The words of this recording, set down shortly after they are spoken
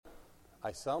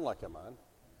I sound like I'm on.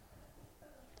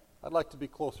 I'd like to be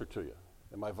closer to you.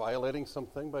 Am I violating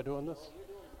something by doing this?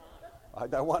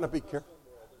 I want to be careful.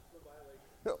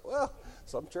 Well,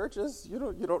 some churches, you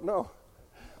don't know.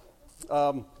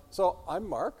 So I'm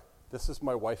Mark. This is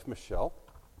my wife, Michelle.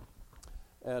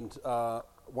 And I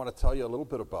want to tell you a little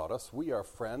bit about us. We are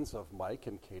friends of Mike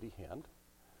and Katie Hand.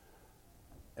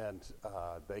 And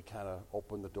they kind of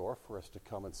opened the door for us to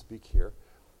come and speak here.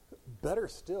 Better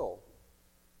still,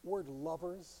 we're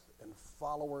lovers and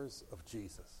followers of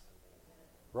Jesus.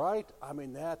 Right? I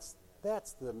mean, that's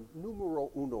the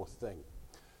numero uno thing.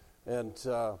 And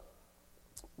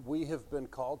we have been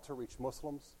called to reach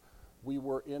Muslims. We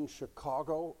were in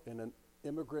Chicago in an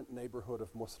immigrant neighborhood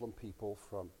of Muslim people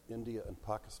from India and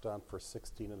Pakistan for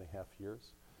 16 and a half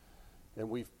years. And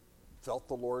we felt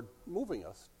the Lord moving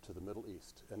us to the Middle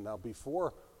East. And now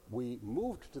before we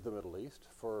moved to the Middle East,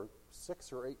 for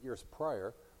 6 or 8 years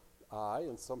prior, I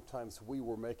and sometimes we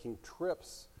were making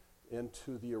trips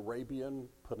into the Arabian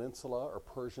Peninsula or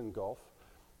Persian Gulf,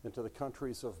 into the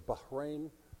countries of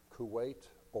Bahrain, Kuwait,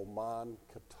 Oman,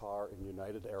 Qatar, and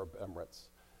United Arab Emirates.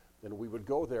 And we would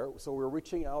go there. So we were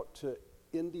reaching out to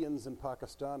Indians and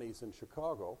Pakistanis in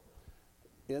Chicago.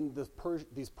 In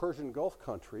these Persian Gulf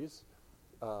countries,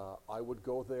 I would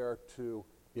go there to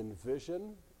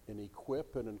envision and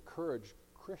equip and encourage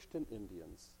Christian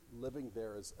Indians living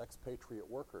there as expatriate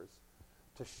workers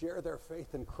to share their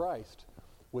faith in Christ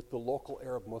with the local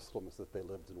Arab Muslims that they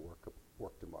lived and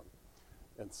worked among.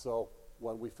 And so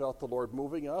when we felt the Lord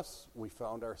moving us, we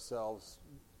found ourselves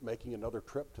making another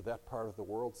trip to that part of the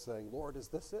world saying, Lord, is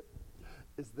this it?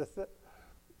 Is this it?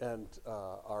 And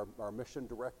our mission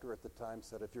director at the time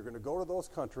said, if you're going to go to those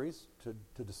countries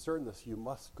to discern this, you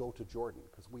must go to Jordan,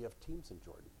 because we have teams in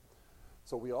Jordan.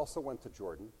 So we also went to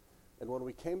Jordan. And when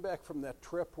we came back from that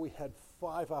trip, we had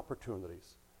 5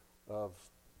 opportunities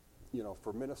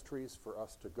for ministries for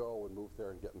us to go and move there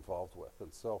and get involved with.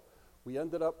 And so we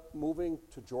ended up moving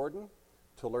to Jordan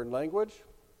to learn language.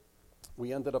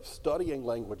 We ended up studying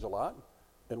language a lot,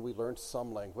 and we learned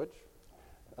some language.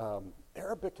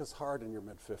 Arabic is hard in your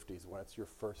mid-50s when it's your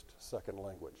second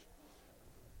language.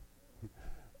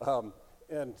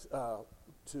 And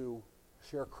to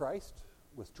share Christ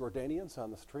with Jordanians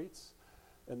on the streets,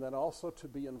 and then also to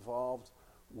be involved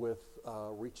with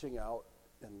reaching out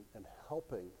and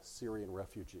helping Syrian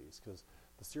refugees, because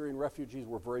the Syrian refugees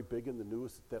were very big in the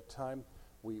news at that time.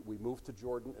 We moved to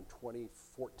Jordan in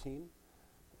 2014,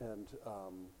 and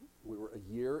we were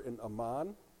a year in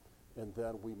Amman, and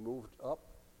then we moved up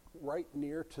right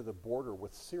near to the border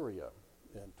with Syria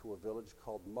and to a village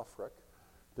called Mufraq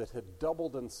that had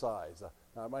doubled in size.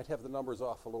 Now I might have the numbers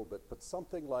off a little bit, but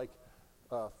something like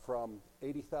from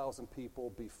 80,000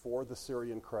 people before the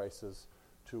Syrian crisis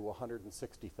to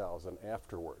 160,000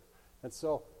 afterward. And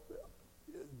so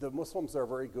the Muslims are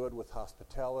very good with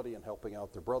hospitality and helping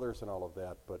out their brothers and all of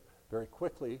that, but very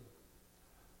quickly,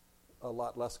 a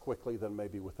lot less quickly than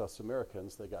maybe with us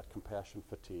Americans, they got compassion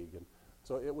fatigue. And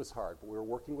so it was hard. But we were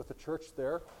working with the church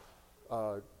there,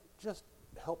 just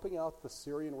helping out the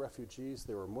Syrian refugees.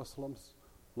 They were Muslims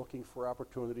looking for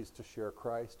opportunities to share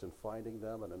Christ and finding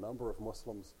them, and a number of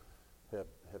Muslims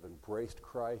have embraced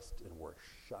Christ and were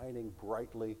shining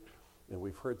brightly. And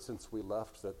we've heard since we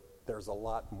left that there's a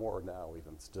lot more now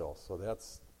even still. So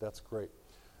that's great.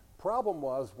 Problem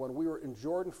was, when we were in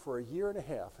Jordan for a year and a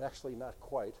half, actually not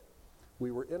quite,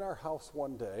 we were in our house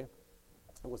one day.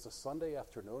 It was a Sunday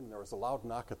afternoon, and there was a loud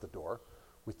knock at the door.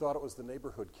 We thought it was the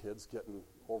neighborhood kids getting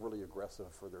overly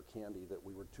aggressive for their candy that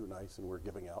we were too nice and were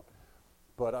giving out.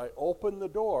 But I opened the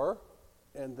door,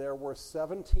 and there were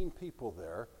 17 people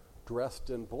there dressed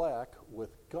in black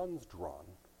with guns drawn.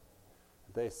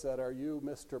 They said, "Are you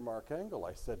Mr. Mark Engel?"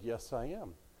 I said, "Yes, I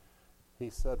am." He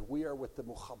said, "We are with the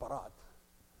Mukhabarat."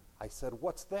 I said,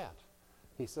 "What's that?"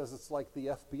 He says, "It's like the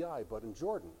FBI, but in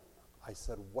Jordan." I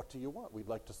said, "What do you want? We'd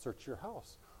like to search your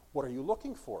house." "What are you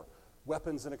looking for?"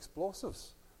 "Weapons and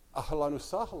explosives." "Ahlan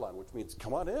sahlan," which means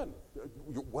come on in.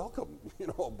 You're welcome.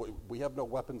 We have no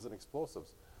weapons and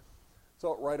explosives.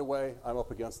 So right away, I'm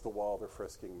up against the wall. They're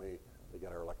frisking me. They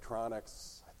got our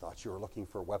electronics. I thought you were looking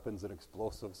for weapons and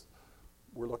explosives.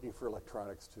 We're looking for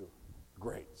electronics too.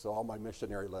 Great. So all my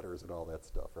missionary letters and all that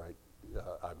stuff, right?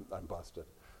 I'm busted.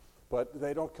 But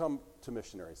they don't come to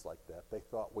missionaries like that. They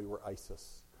thought we were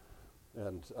ISIS.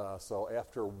 And so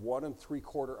after 1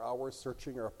 3/4 hours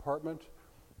searching our apartment,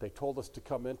 they told us to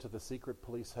come into the secret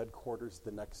police headquarters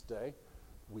the next day.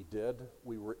 We did.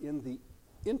 We were in the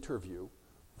interview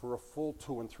for a full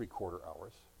 2 3/4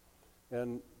 hours.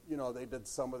 And, they did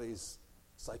some of these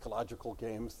psychological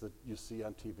games that you see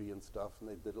on TV and stuff, and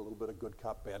they did a little bit of good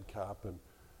cop, bad cop, and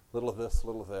little of this,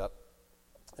 little of that.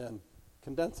 And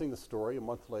condensing the story, a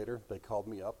month later, they called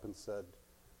me up and said,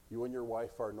 "You and your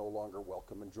wife are no longer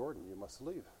welcome in Jordan. You must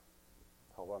leave."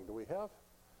 How long do we have?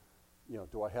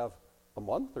 Do I have a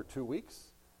month or 2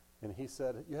 weeks? And he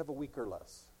said, "You have a week or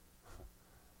less."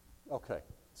 Okay,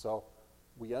 so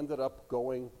we ended up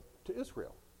going to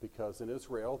Israel, because in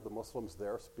Israel, the Muslims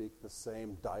there speak the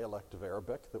same dialect of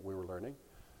Arabic that we were learning.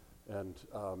 And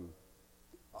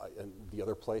the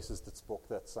other places that spoke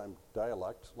that same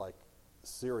dialect, like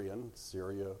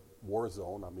Syria, war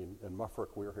zone. In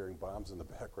Mufraq, we were hearing bombs in the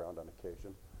background on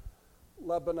occasion.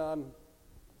 Lebanon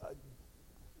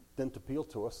didn't appeal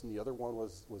to us, and the other one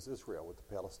was Israel, with the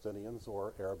Palestinians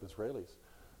or Arab Israelis.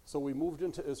 So we moved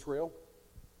into Israel,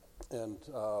 and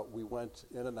we went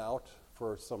in and out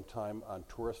for some time on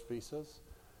tourist visas.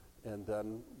 And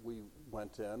then we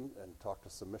went in and talked to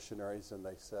some missionaries, and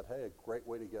they said, "Hey, a great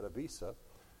way to get a visa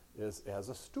is as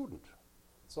a student."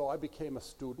 So I became a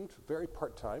student, very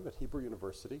part-time, at Hebrew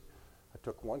University. I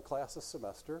took one class a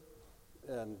semester,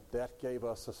 and that gave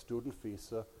us a student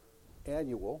visa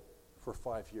annual for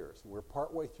 5 years. And we're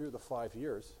partway through the 5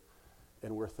 years,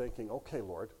 and we're thinking, "Okay,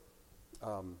 Lord,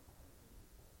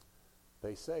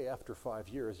 they say after 5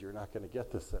 years you're not going to get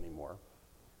this anymore.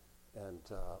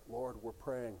 And Lord, we're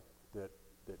praying that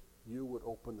you would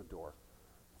open the door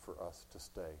for us to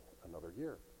stay another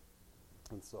year."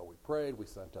 And so we prayed, we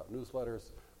sent out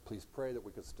newsletters, "Please pray that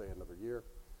we could stay another year."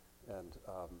 And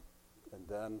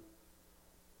then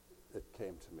it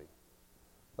came to me.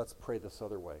 Let's pray this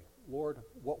other way. "Lord,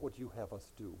 what would you have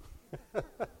us do?"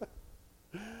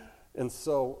 And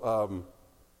so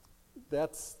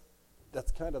that's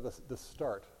kind of the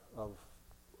start of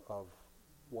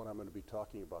what I'm going to be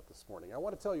talking about this morning. I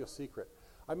want to tell you a secret.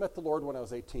 I met the Lord when I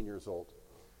was 18 years old.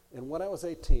 And when I was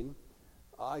 18,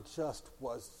 I just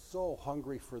was so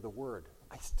hungry for the Word.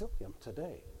 I still am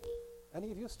today.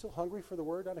 Any of you still hungry for the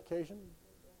Word on occasion?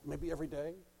 Maybe every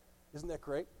day? Isn't that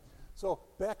great? So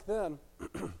back then,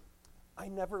 I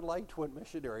never liked when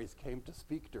missionaries came to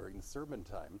speak during the sermon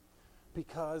time,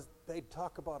 because they'd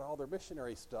talk about all their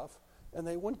missionary stuff, and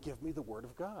they wouldn't give me the Word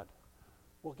of God.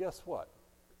 Well, guess what?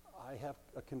 I have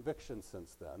a conviction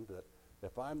since then that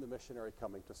if I'm the missionary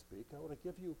coming to speak, I want to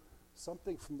give you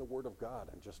something from the Word of God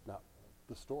and just not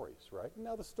the stories, right?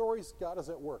 Now, the stories, God is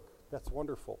at work. That's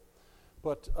wonderful.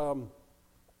 But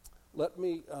let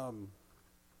me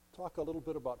talk a little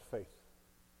bit about faith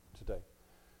today.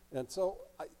 And so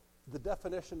the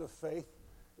definition of faith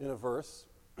in a verse,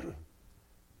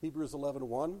 Hebrews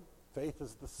 11:1, faith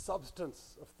is the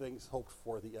substance of things hoped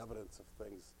for, the evidence of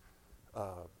things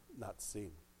not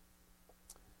seen.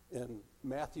 In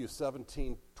Matthew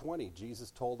 17:20,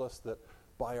 Jesus told us that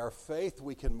by our faith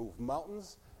we can move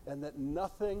mountains and that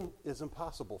nothing is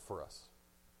impossible for us.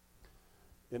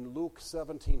 In Luke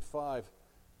 17:5,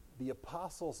 the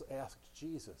apostles asked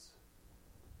Jesus,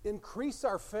 "Increase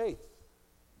our faith."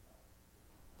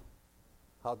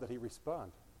 How did he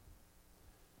respond?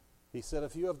 He said,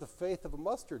 "If you have the faith of a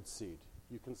mustard seed,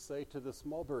 you can say to this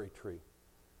mulberry tree,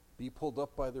 'Be pulled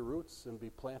up by the roots and be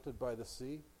planted by the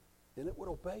sea,' and it would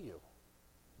obey you."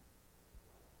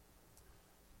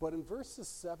 But in verses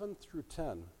 7 through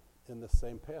 10 in the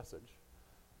same passage,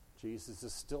 Jesus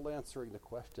is still answering the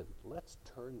question. Let's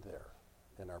turn there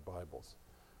in our Bibles.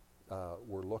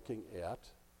 We're looking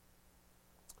at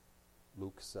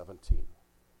Luke 17.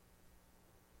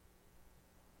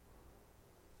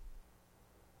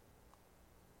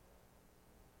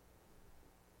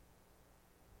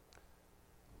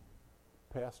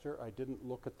 Pastor, I didn't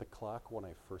look at the clock when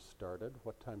I first started.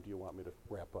 What time do you want me to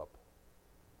wrap up?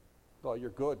 Oh, you're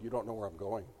good. You don't know where I'm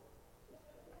going.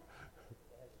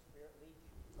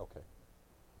 Okay.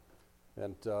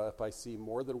 And if I see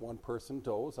more than one person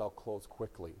doze, I'll close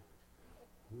quickly.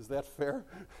 Is that fair?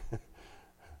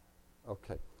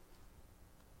 Okay.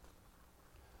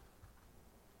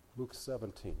 Luke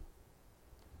 17,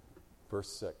 verse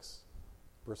 6.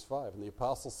 Verse 5, and the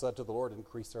apostles said to the Lord,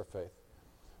 "Increase our faith."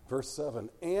 Verse 7,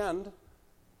 and,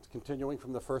 continuing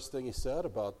from the first thing he said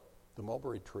about the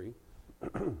mulberry tree,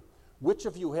 "Which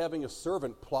of you having a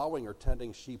servant plowing or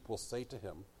tending sheep will say to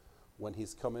him when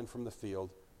he's come in from the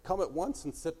field, 'Come at once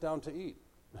and sit down to eat'?"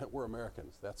 We're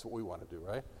Americans. That's what we want to do,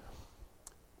 right?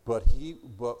 But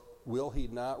will he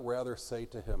not rather say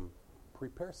to him,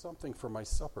 "Prepare something for my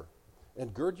supper,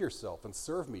 and gird yourself and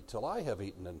serve me till I have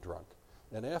eaten and drunk,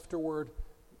 and afterward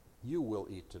you will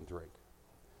eat and drink"?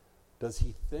 Does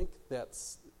he thank that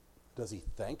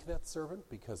servant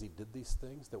because he did these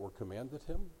things that were commanded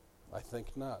him? I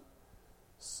think not.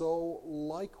 So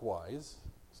likewise,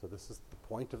 so this is the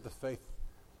point of the faith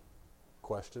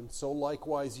question, so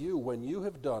likewise you, when you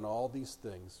have done all these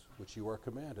things which you are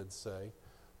commanded, say,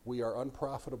 We are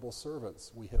unprofitable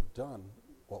servants. We have done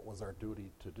what was our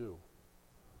duty to do.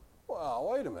 Well,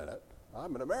 wait a minute.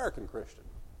 I'm an American Christian.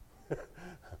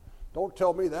 Don't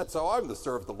tell me that's how I'm to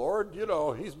serve the Lord. You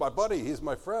know, he's my buddy, he's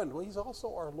my friend. Well, he's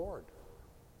also our Lord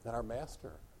and our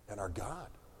master and our God.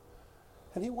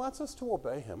 And he wants us to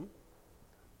obey him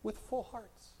with full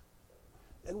hearts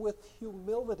and with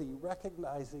humility,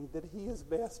 recognizing that he is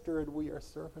master and we are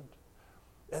servant.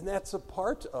 And that's a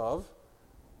part of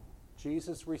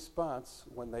Jesus' response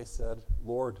when they said,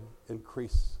 Lord,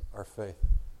 increase our faith.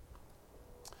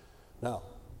 Now,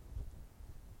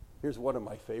 here's one of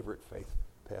my favorite faith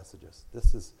passages.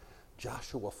 This is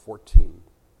Joshua 14.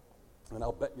 And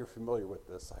I'll bet you're familiar with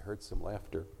this. I heard some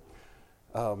laughter.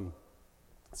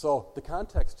 So the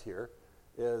context here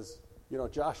is,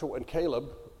 Joshua and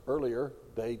Caleb earlier,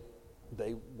 they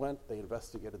went, they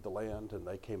investigated the land, and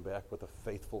they came back with a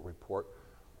faithful report.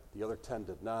 The other 10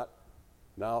 did not.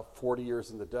 Now, 40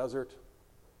 years in the desert,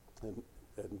 and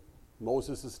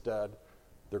Moses is dead.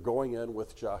 They're going in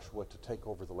with Joshua to take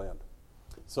over the land.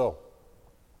 So,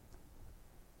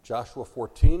 Joshua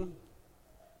 14,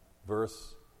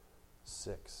 verse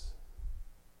 6.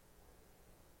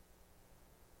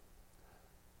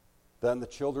 Then the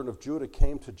children of Judah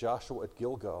came to Joshua at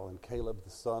Gilgal, and Caleb the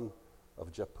son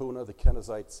of Jephunneh the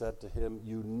Kenizzite said to him,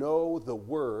 You know the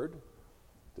word.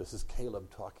 This is Caleb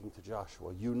talking to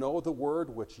Joshua. You know the word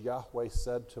which Yahweh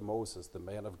said to Moses, the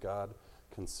man of God,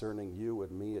 concerning you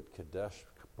and me at Kadesh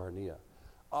Barnea.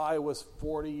 I was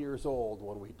 40 years old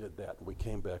when we did that, and we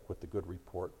came back with the good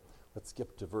report. Let's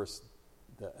skip to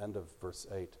the end of verse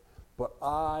 8. But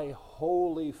I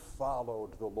wholly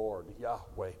followed the Lord,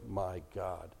 Yahweh my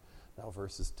God. Now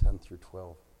verses 10 through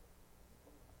 12.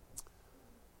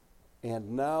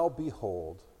 And now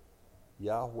behold,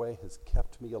 Yahweh has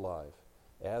kept me alive,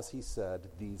 as he said,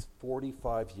 these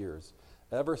 45 years,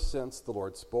 ever since the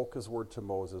Lord spoke his word to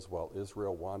Moses while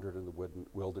Israel wandered in the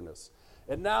wilderness.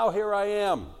 And now here I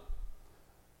am.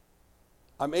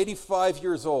 I'm 85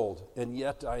 years old, and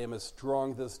yet I am as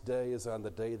strong this day as on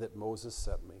the day that Moses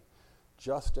sent me.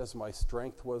 Just as my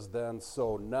strength was then,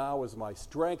 so now is my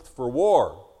strength for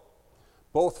war,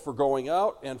 both for going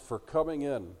out and for coming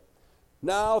in.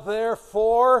 Now,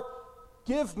 therefore,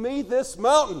 give me this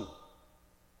mountain.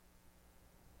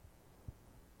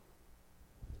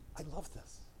 I love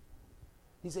this.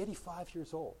 He's 85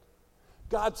 years old.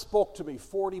 God spoke to me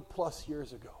 40 plus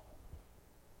years ago.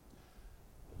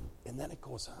 And then it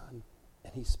goes on,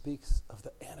 and he speaks of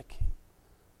the Anakim.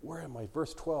 Where am I?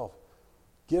 Verse 12.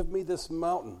 Give me this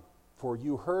mountain, for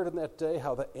you heard in that day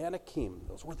how the Anakim,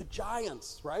 those were the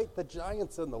giants, right? The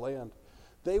giants in the land.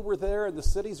 They were there, and the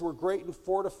cities were great and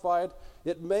fortified.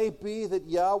 It may be that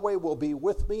Yahweh will be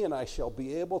with me, and I shall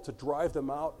be able to drive them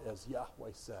out, as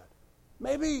Yahweh said.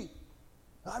 Maybe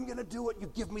I'm going to do it.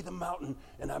 You give me the mountain,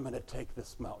 and I'm going to take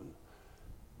this mountain.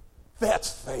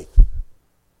 That's faith,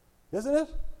 isn't it?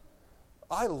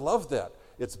 I love that.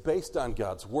 It's based on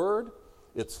God's word.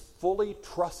 It's fully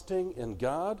trusting in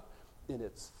God, and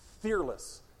it's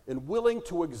fearless and willing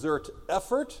to exert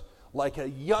effort like a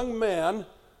young man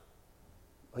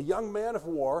of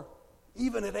war,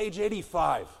 even at age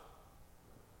 85.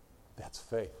 That's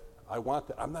faith. I want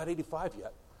that. I'm not 85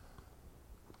 yet,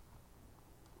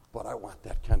 but I want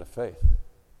that kind of faith.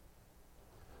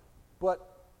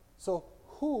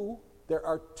 There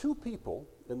are two people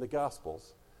in the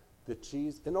Gospels that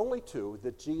Jesus, and only two,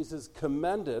 that Jesus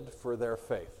commended for their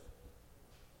faith.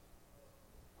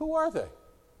 Who are they?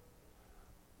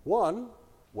 One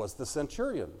was the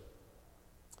centurion,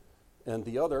 and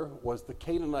the other was the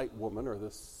Canaanite woman, or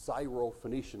the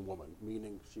Syro-Phoenician woman,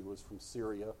 meaning she was from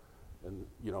Syria and,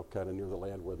 kind of near the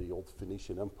land where the old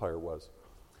Phoenician Empire was.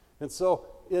 And so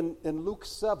in Luke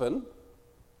 7,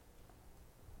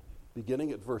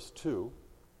 beginning at verse 2,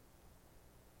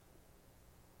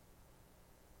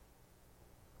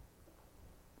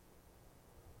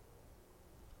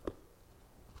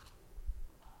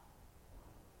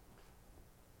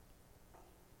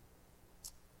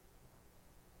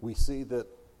 we see that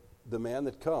the man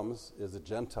that comes is a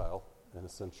Gentile and a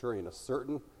centurion. A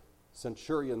certain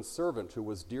centurion's servant who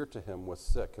was dear to him was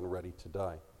sick and ready to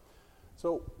die.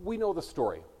 So we know the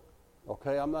story,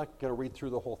 okay? I'm not going to read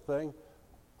through the whole thing.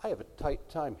 I have a tight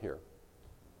time here.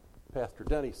 Pastor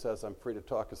Denny says I'm free to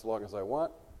talk as long as I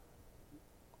want.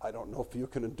 I don't know if you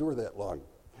can endure that long.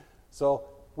 So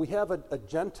we have a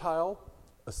Gentile,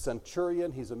 a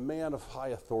centurion. He's a man of high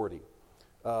authority.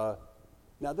 Now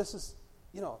this is,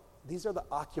 these are the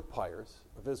occupiers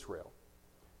of Israel.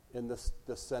 And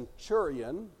the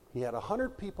centurion, he had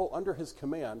 100 people under his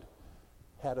command,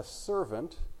 had a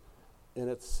servant And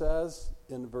it says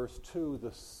in verse 2,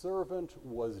 the servant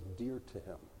was dear to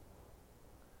him.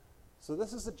 So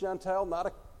this is a Gentile, not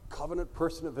a covenant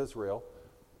person of Israel,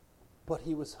 but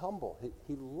he was humble.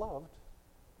 He loved.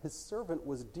 His servant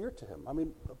was dear to him. I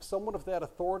mean, someone of that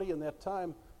authority in that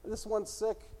time, this one's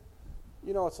sick.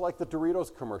 You know, it's like the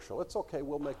Doritos commercial. It's okay,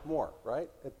 we'll make more, right?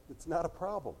 It's not a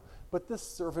problem. But this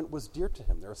servant was dear to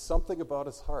him. There was something about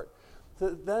his heart.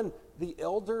 Then the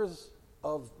elders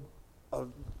of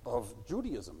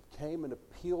Judaism came and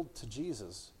appealed to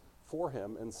Jesus for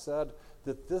him and said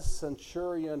that this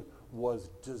centurion was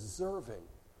deserving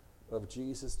of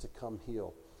Jesus to come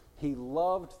heal. He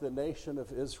loved the nation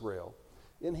of Israel,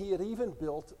 and he had even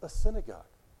built a synagogue.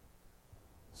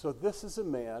 So this is a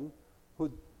man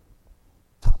who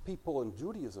top people in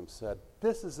Judaism said,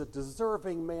 this is a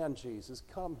deserving man, Jesus.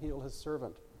 Come heal his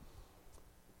servant.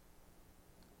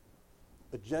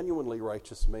 A genuinely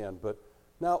righteous man. But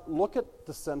now look at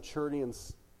the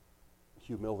centurion's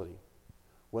humility.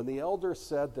 When the elder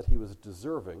said that he was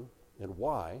deserving, and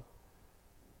why,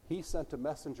 he sent a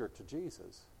messenger to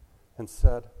Jesus and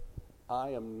said, I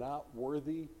am not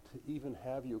worthy to even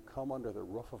have you come under the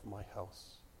roof of my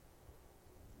house.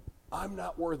 I'm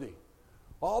not worthy.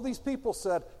 All these people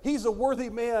said, he's a worthy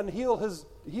man, heal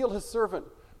his servant.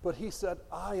 But he said,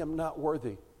 I am not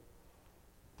worthy.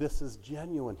 This is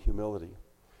genuine humility.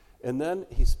 And then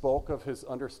he spoke of his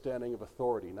understanding of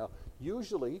authority. Now,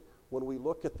 usually when we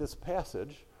look at this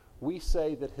passage, we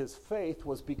say that his faith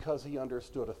was because he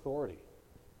understood authority.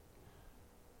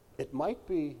 It might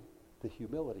be the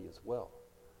humility as well.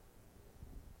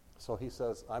 So he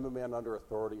says, I'm a man under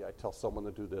authority. I tell someone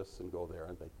to do this and go there,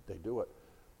 and they do it.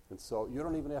 And so you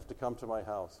don't even have to come to my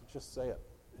house. Just say it,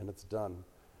 and it's done.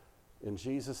 And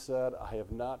Jesus said, I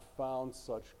have not found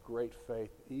such great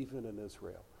faith even in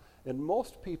Israel. And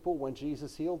most people, when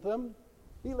Jesus healed them,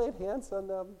 he laid hands on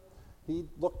them. He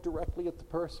looked directly at the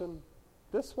person.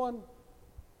 This one,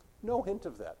 no hint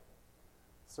of that.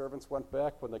 Servants went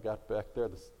back. When they got back there,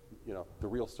 the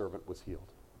real servant was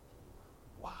healed.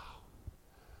 Wow.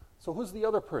 So who's the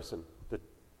other person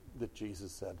that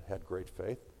Jesus said had great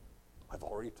faith? I've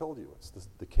already told you. It's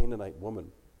the Canaanite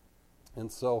woman.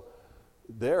 And so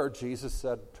there Jesus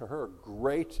said to her,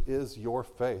 great is your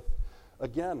faith.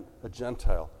 Again, a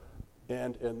Gentile.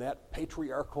 And in that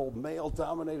patriarchal,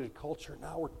 male-dominated culture,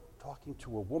 now we're talking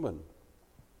to a woman.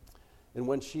 And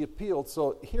when she appealed,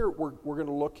 so here we're going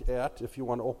to look at, if you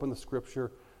want to open the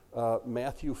scripture,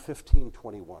 Matthew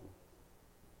 15:21.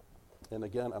 And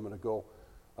again, I'm going to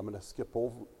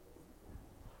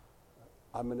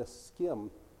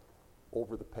skim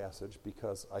over the passage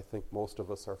because I think most of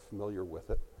us are familiar with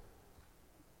it.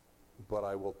 But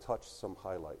I will touch some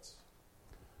highlights.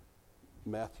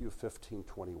 Matthew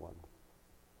 15:21.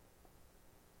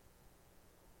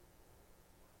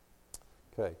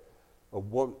 Okay.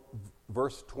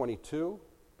 Verse 22,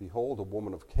 behold, a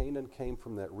woman of Canaan came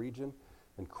from that region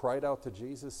and cried out to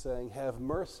Jesus, saying, have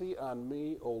mercy on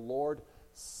me, O Lord,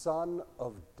 Son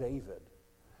of David.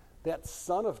 That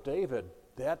Son of David,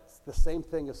 that's the same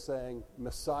thing as saying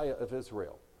Messiah of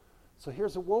Israel. So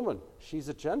here's a woman. She's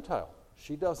a Gentile.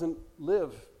 She doesn't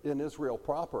live in Israel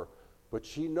proper, but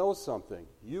she knows something.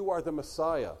 You are the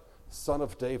Messiah, Son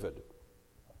of David.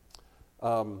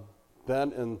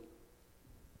 Then in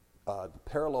the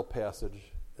parallel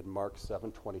passage in Mark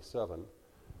 7:27,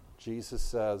 Jesus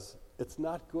says, it's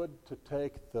not good to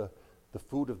take the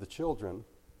food of the children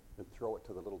and throw it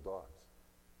to the little dogs.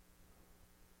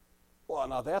 Well,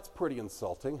 now that's pretty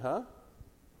insulting, huh?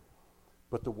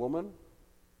 But the woman,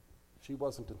 she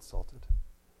wasn't insulted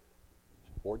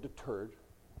or deterred.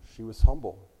 She was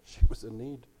humble. She was in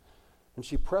need. And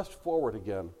she pressed forward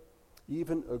again,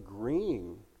 even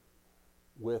agreeing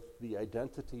with the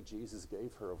identity Jesus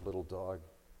gave her of little dog.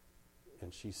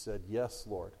 And she said, yes,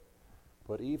 Lord,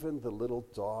 but even the little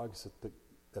dogs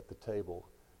at the table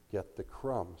get the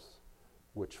crumbs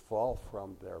which fall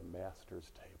from their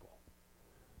master's table.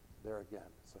 There again.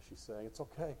 So she's saying, it's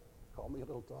okay. Call me a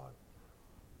little dog.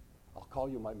 I'll call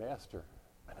you my master,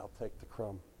 and I'll take the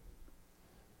crumb.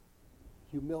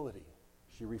 Humility.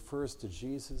 She refers to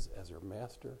Jesus as her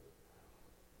master.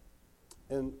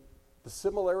 And the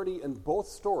similarity in both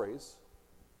stories,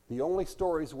 the only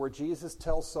stories where Jesus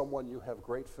tells someone you have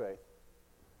great faith,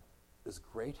 is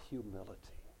great humility.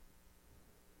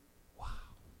 Wow.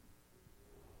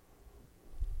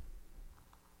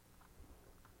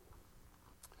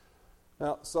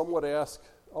 Now, some would ask,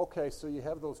 okay, so you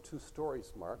have those two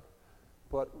stories, Mark,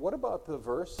 but what about the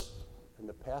verse and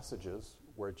the passages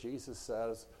where Jesus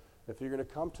says, if you're going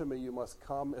to come to me, you must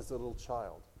come as a little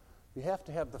child. You have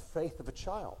to have the faith of a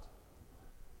child.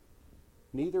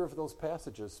 neither of those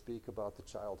passages speak about the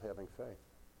child having faith.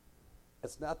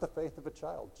 It's not the faith of a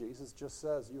child. Jesus just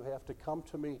says, you have to come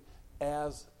to me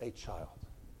as a child.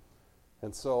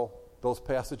 And so those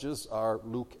passages are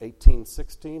Luke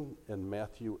 18:16 and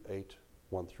Matthew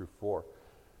 8:1-4.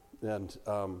 And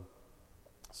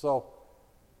so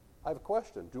I have a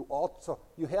question. So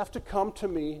you have to come to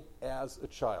me as a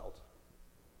child.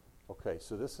 Okay,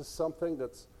 so this is something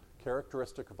that's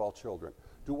characteristic of all children.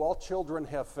 Do all children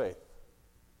have faith?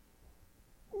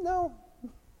 No,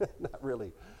 not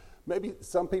really. Maybe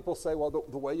some people say, well,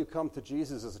 the way you come to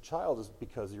Jesus as a child is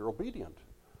because you're obedient.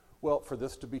 Well, for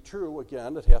this to be true,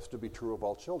 again, it has to be true of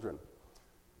all children.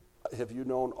 Have you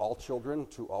known all children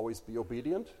to always be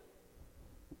obedient?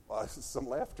 Some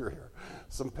laughter here.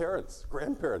 Some parents,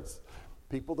 grandparents,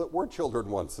 people that were children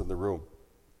once in the room.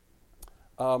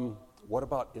 What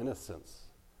about innocence?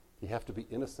 You have to be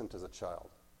innocent as a child.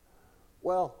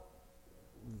 Well,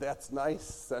 that's nice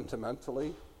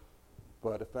sentimentally,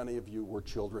 but if any of you were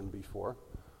children before,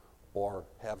 or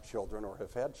have children, or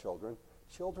have had children,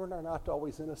 children are not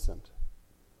always innocent.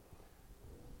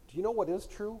 Do you know what is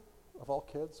true of all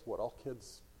kids? What all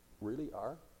kids really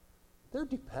are? They're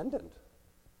dependent.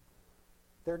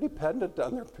 They're dependent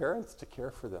on their parents to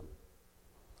care for them.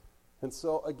 And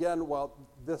so, again, while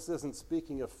this isn't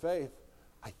speaking of faith,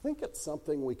 I think it's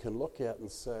something we can look at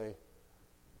and say,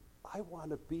 I want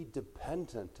to be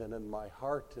dependent and in my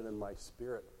heart and in my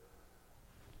spirit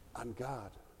on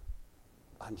God,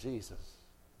 on Jesus,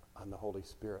 on the Holy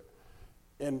Spirit.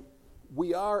 And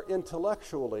we are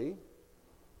intellectually,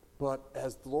 but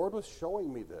as the Lord was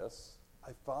showing me this,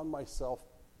 I found myself,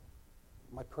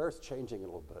 my prayers changing a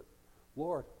little bit.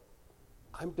 Lord,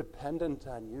 I'm dependent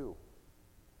on you.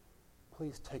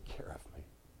 Please take care of me.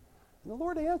 And the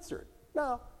Lord answered.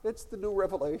 Now, it's the new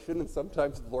revelation, and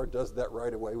sometimes the Lord does that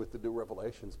right away with the new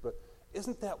revelations, but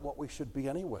isn't that what we should be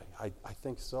anyway? I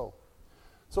think so.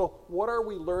 So what are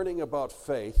we learning about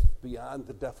faith beyond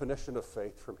the definition of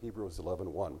faith from Hebrews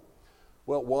 11:1?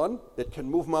 Well, one, it can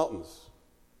move mountains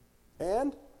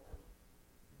and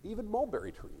even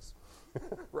mulberry trees,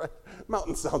 right?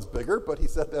 Mountain sounds bigger, but he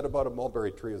said that about a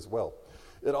mulberry tree as well.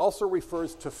 It also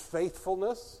refers to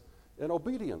faithfulness and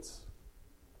obedience.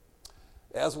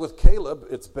 As with Caleb,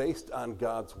 it's based on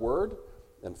God's word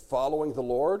and following the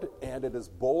Lord, and it is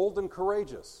bold and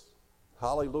courageous.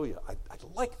 Hallelujah. I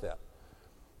like that.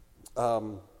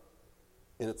 And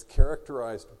it's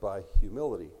characterized by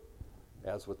humility,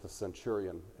 as with the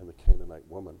centurion and the Canaanite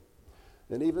woman.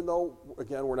 And even though,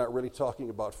 again, we're not really talking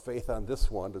about faith on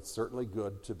this one, it's certainly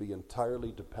good to be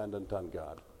entirely dependent on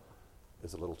God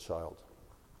as a little child.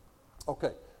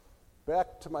 Okay,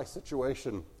 back to my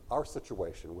situation, our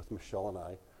situation with Michelle and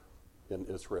I in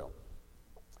Israel.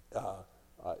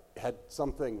 I had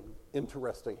something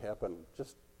interesting happen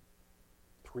just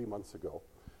 3 months ago.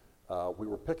 We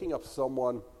were picking up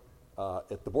someone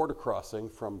at the border crossing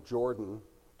from Jordan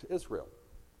to Israel.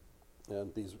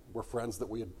 And these were friends that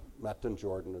we had met in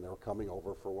Jordan, and they were coming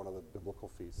over for one of the biblical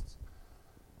feasts.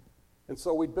 And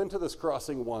so we'd been to this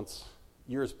crossing once,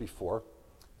 years before.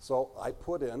 So I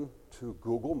put in to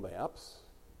Google Maps,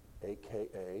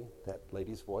 a.k.a. that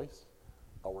lady's voice,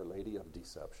 Our Lady of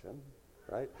Deception,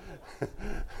 right?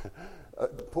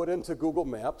 Put into Google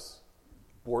Maps,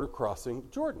 border crossing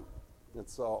Jordan. And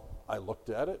so I looked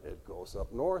at it. It goes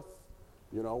up north.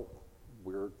 You know,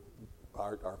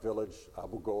 our village,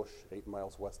 Abu Ghosh, 8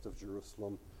 miles west of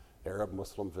Jerusalem, Arab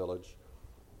Muslim village.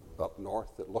 Up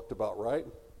north, it looked about right.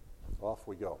 Off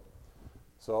we go.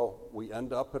 So we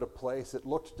end up at a place, it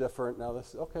looked different. Now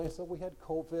so we had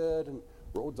COVID and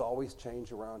roads always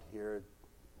change around here.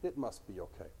 It must be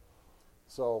okay.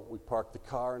 So we parked the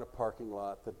car in a parking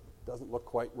lot that doesn't look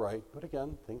quite right, but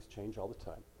again, things change all the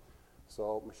time.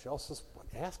 So Michelle says,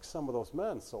 ask some of those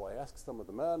men. So I asked some of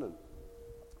the men, and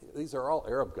these are all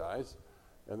Arab guys,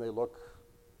 and they look,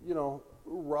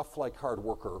 rough, like hard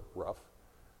worker rough.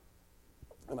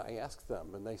 And I asked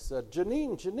them, and they said,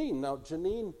 Jenin. Now,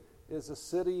 Jenin is a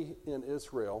city in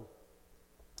Israel.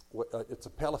 It's a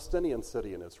Palestinian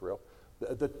city in Israel.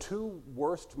 The two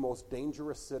worst, most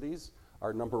dangerous cities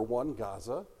are number 1,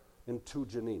 Gaza, and 2,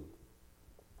 Jenin.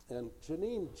 And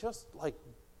Jenin, just like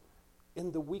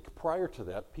in the week prior to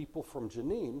that, people from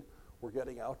Jenin were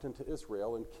getting out into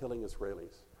Israel and killing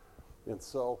Israelis. And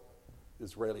so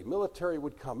Israeli military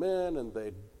would come in, and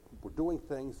they were doing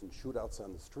things and shootouts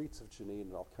on the streets of Jenin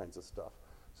and all kinds of stuff.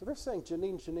 So they're saying,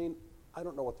 Jenin, I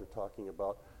don't know what they're talking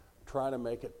about. I'm trying to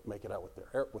make it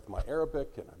out with my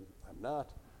Arabic, and I'm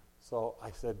not. So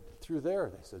I said, through there,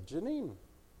 they said, Jenin.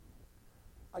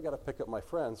 I got to pick up my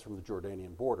friends from the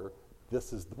Jordanian border.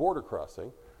 This is the border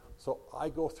crossing. So I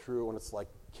go through, and it's like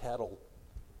cattle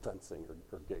fencing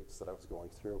or gates that I was going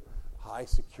through. High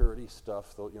security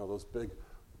stuff, those big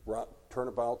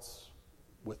turnabouts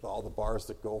with all the bars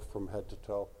that go from head to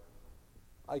toe.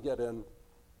 I get in,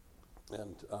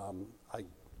 and I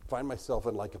find myself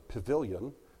in like a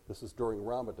pavilion. This is during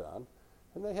Ramadan,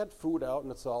 and they had food out,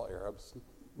 and it's all Arabs.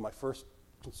 My first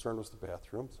concern was the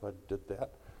bathroom, so I did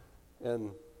that,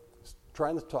 and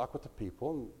trying to talk with the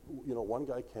people. And one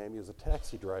guy came. He was a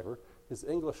taxi driver. His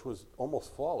English was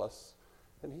almost flawless,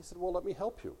 and he said, "Well, let me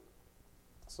help you."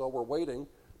 So we're waiting,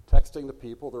 texting the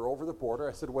people. They're over the border.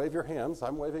 I said, "Wave your hands."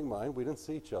 I'm waving mine. We didn't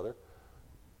see each other.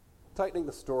 Tightening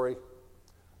the story,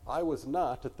 I was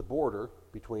not at the border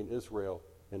between Israel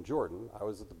and Jordan. I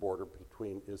was at the border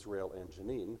between Israel and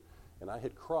Jenin, and I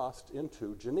had crossed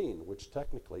into Jenin, which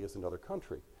technically is another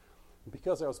country. And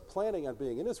because I was planning on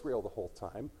being in Israel the whole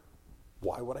time,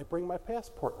 why would I bring my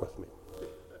passport with me?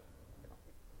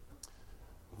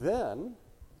 Then,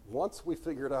 once we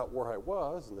figured out where I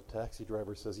was, and the taxi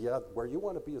driver says, "Yeah, where you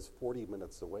want to be is 40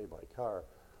 minutes away by car.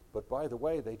 But by the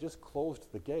way, they just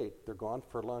closed the gate. They're gone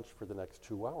for lunch for the next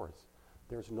 2 hours.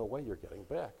 There's no way you're getting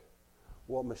back."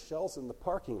 Well, Michelle's in the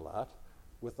parking lot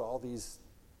with all these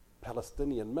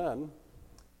Palestinian men.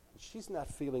 She's not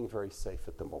feeling very safe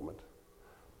at the moment.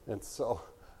 And so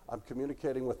I'm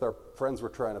communicating with our friends we're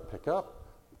trying to pick up.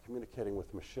 I'm communicating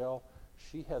with Michelle.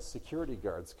 She has security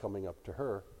guards coming up to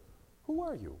her. "Who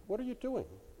are you? What are you doing?"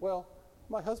 "Well,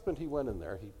 my husband, he went in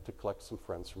there to collect some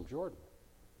friends from Jordan."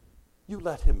 "You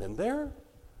let him in there?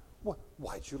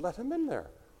 Why'd you let him in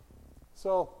there?"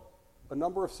 So a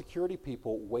number of security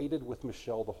people waited with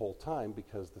Michelle the whole time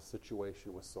because the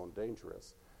situation was so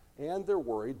dangerous. And they're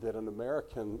worried that an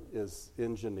American is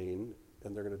in Jenin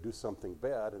and they're going to do something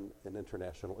bad and an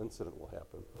international incident will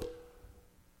happen.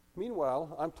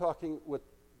 Meanwhile, I'm talking with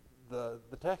the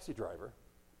taxi driver,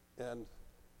 and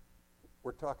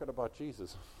we're talking about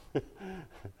Jesus.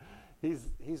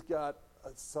 He's got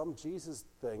some Jesus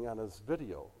thing on his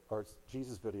video, or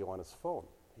Jesus video on his phone.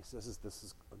 He says, this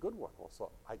is a good one. Well,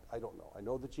 so I don't know. I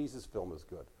know the Jesus film is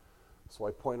good. So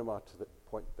I point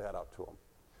that out to him.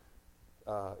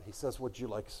 He says, "Would you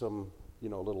like some,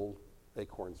 little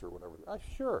acorns or whatever?"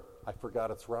 Sure. I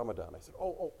forgot it's Ramadan. I said,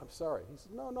 oh, I'm sorry. He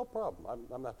said, no problem.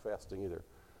 I'm not fasting either.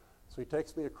 So he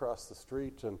takes me across the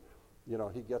street, and,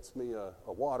 he gets me a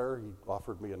water. He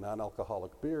offered me a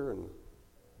non-alcoholic beer, and,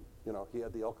 he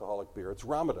had the alcoholic beer. It's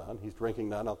Ramadan. He's drinking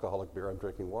non-alcoholic beer. I'm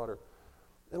drinking water.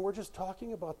 And we're just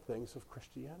talking about things of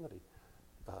Christianity.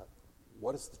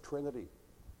 What is the Trinity?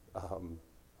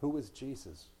 Who is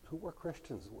Jesus? Who are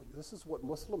Christians? This is what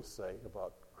Muslims say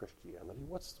about Christianity.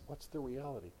 What's the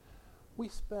reality? We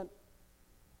spent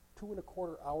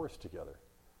 2.25 hours together.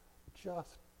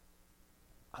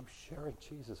 I'm sharing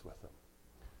Jesus with him.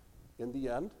 In the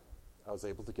end, I was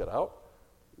able to get out.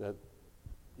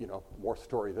 More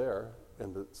story there.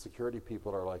 And the security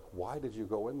people are like, "Why did you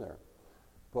go in there?"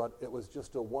 But it was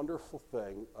just a wonderful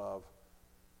thing of,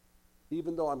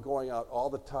 even though I'm going out all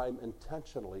the time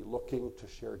intentionally looking to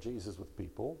share Jesus with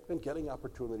people and getting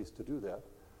opportunities to do that,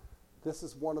 this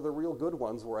is one of the real good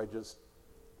ones where I just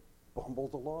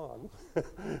bumbled along.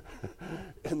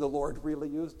 And the Lord really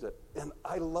used it. And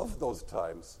I love those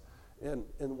times. And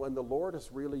when the Lord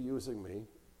is really using me,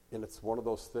 and it's one of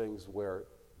those things where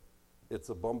it's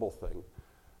a bumble thing,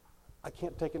 I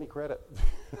can't take any credit.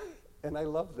 And I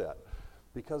love that.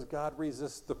 Because God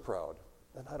resists the proud,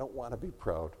 and I don't want to be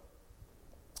proud.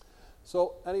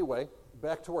 So anyway,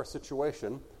 back to our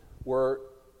situation. We're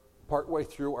partway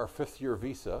through our 5th-year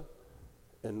visa,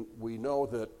 and we know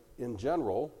that in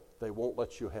general, they won't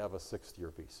let you have a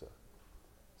 6th-year visa.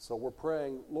 So we're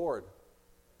praying, "Lord,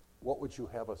 what would you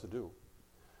have us do?"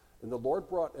 And the Lord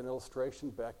brought an illustration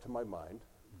back to my mind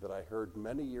that I heard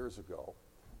many years ago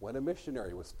when a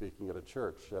missionary was speaking at a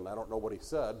church. And I don't know what he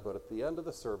said, but at the end of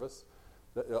the service,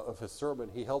 of his sermon,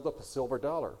 he held up a silver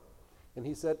dollar. And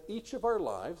he said, "Each of our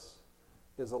lives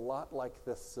is a lot like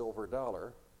this silver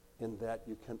dollar in that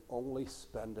you can only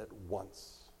spend it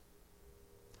once."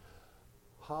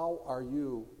 How are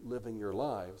you living your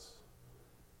lives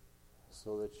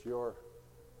so that you're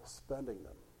spending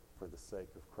them for the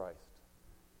sake of Christ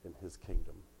in his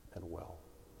kingdom and well?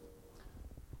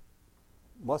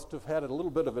 Must have had a little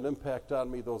bit of an impact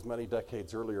on me those many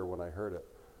decades earlier when I heard it.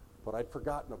 But I'd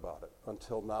forgotten about it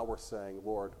until now we're saying,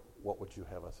 "Lord, what would you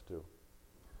have us do?"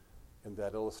 And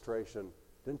that illustration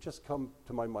didn't just come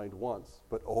to my mind once,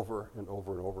 but over and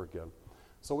over and over again.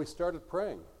 So we started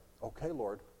praying, "Okay,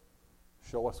 Lord,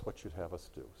 show us what you'd have us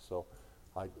do." So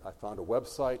I found a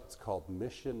website. It's called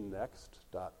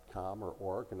missionnext.com or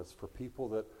org, and it's for people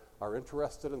that are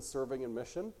interested in serving in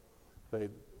mission.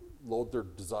 They load their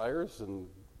desires and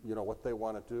what they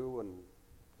want to do and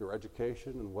their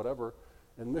education and whatever.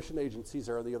 And mission agencies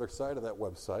are on the other side of that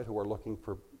website who are looking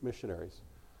for missionaries.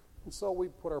 And so we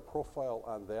put our profile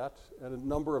on that, and a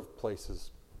number of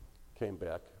places came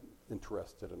back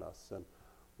interested in us. And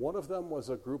one of them was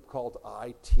a group called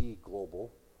IT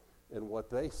Global, and what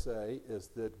they say is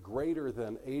that greater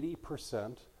than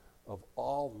 80% of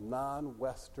all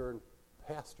non-Western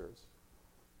pastors,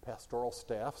 pastoral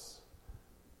staffs,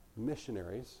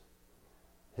 missionaries,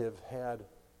 have had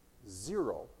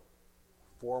zero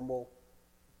formal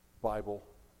Bible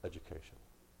education.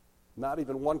 Not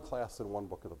even one class in one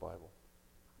book of the Bible.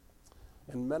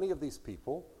 And many of these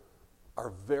people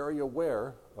are very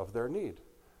aware of their need.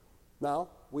 Now,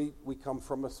 we come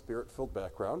from a Spirit-filled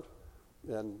background,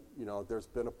 and, there's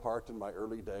been a part in my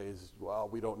early days, well,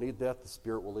 we don't need that, the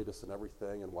Spirit will lead us in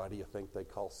everything, and why do you think they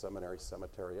call seminary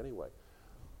cemetery anyway?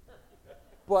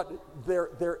 But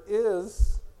there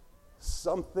is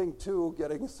something to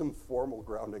getting some formal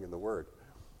grounding in the Word.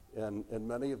 And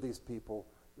many of these people,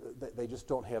 they just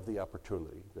don't have the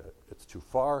opportunity. It's too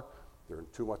far, they're in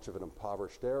too much of an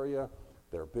impoverished area,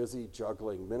 they're busy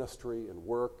juggling ministry and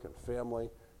work and family,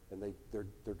 and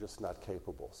they're just not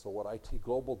capable. So what IT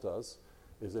Global does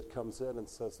is it comes in and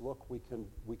says, look, we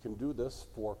can do this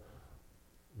for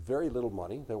very little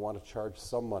money. They want to charge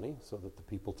some money so that the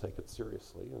people take it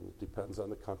seriously, and it depends on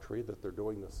the country that they're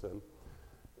doing this in.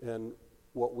 And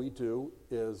what we do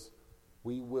is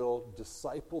we will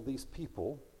disciple these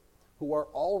people who are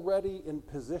already in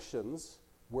positions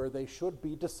where they should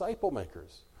be disciple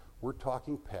makers. We're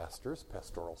talking pastors,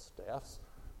 pastoral staffs,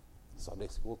 Sunday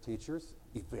school teachers,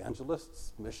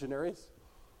 evangelists, missionaries.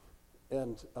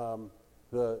 And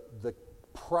the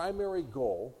primary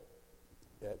goal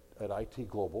at IT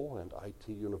Global and IT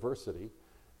University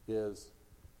is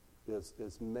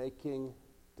making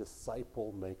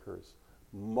disciple makers,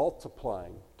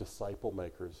 multiplying disciple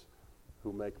makers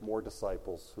who make more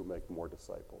disciples, who make more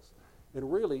disciples.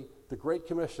 And really, the Great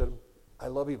Commission, I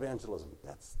love evangelism.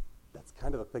 That's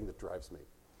kind of the thing that drives me.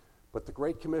 But the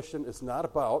Great Commission is not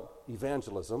about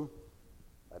evangelism.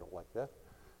 I don't like that.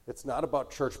 It's not about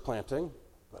church planting,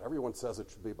 but everyone says it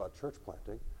should be about church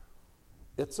planting.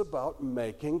 It's about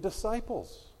making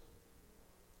disciples,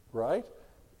 right?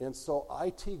 And so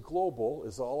IT Global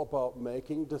is all about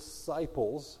making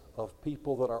disciples of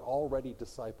people that are already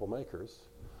disciple makers,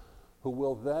 who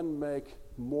will then make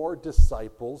more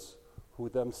disciples who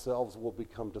themselves will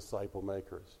become disciple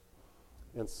makers.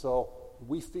 And so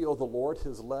we feel the Lord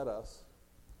has led us,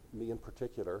 me in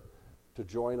particular, to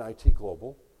join IT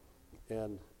Global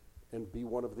and be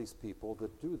one of these people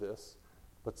that do this.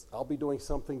 But I'll be doing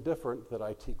something different that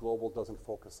IT Global doesn't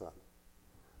focus on.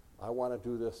 I want to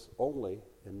do this only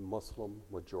in Muslim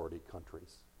majority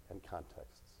countries and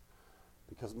contexts,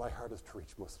 because my heart is to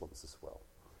reach Muslims as well.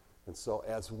 And so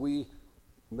as we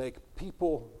make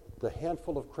people, the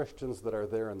handful of Christians that are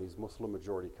there in these Muslim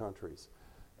majority countries,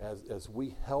 as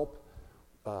we help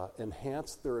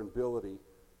enhance their ability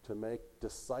to make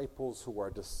disciples who are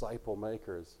disciple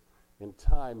makers, in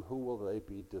time, who will they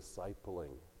be discipling?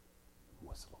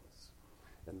 Muslims.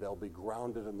 And they'll be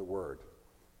grounded in the Word.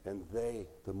 And they,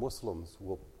 the Muslims,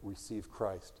 will receive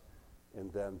Christ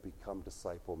and then become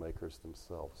disciple makers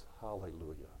themselves.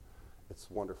 Hallelujah. It's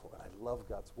wonderful. And I love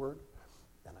God's Word,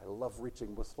 and I love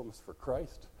reaching Muslims for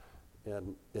Christ,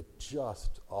 and it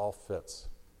just all fits.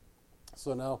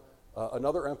 So now,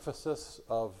 another emphasis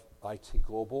of IT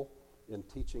Global in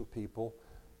teaching people,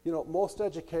 most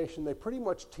education, they pretty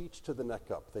much teach to the neck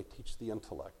up. They teach the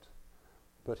intellect.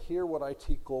 But here what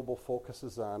IT Global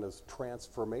focuses on is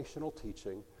transformational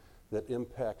teaching that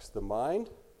impacts the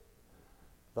mind,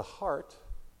 the heart,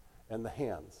 and the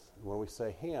hands. And when we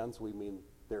say hands, we mean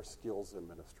their skills in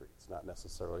ministry. It's not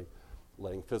necessarily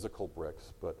laying physical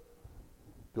bricks, but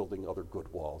building other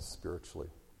good walls spiritually.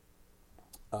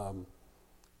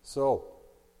 So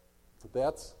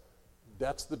that's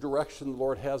the direction the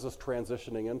Lord has us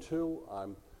transitioning into.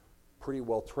 I'm pretty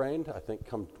well trained. I think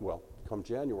come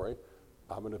January,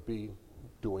 I'm going to be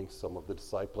doing some of the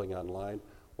discipling online.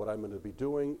 What I'm going to be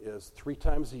doing is 3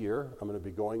 times a year, I'm going to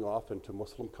be going off into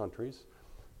Muslim countries.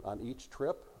 On each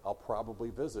trip, I'll probably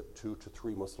visit 2 to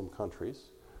 3 Muslim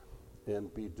countries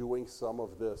and be doing some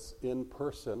of this in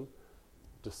person,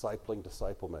 discipling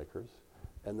disciple makers.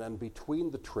 And then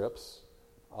between the trips,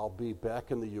 I'll be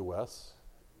back in the U.S.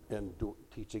 and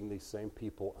teaching these same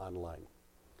people online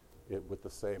with the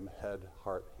same head,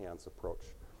 heart, hands approach.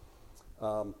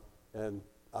 And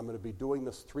I'm going to be doing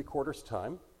this 3/4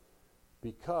 time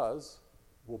because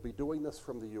we'll be doing this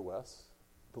from the U.S.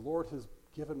 The Lord has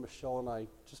given Michelle and I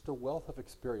just a wealth of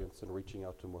experience in reaching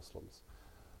out to Muslims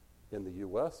in the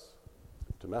U.S.,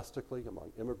 domestically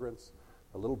among immigrants,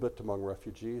 a little bit among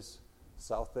refugees,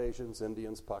 South Asians,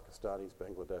 Indians, Pakistanis,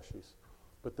 Bangladeshis,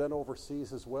 but then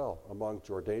overseas as well among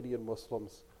Jordanian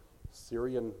Muslims,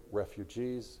 Syrian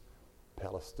refugees,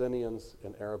 Palestinians,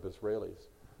 and Arab Israelis.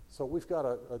 So we've got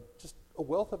just a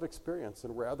wealth of experience,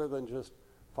 and rather than just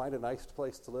find a nice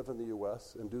place to live in the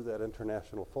U.S. and do that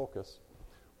international focus,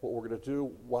 what we're going to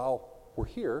do while we're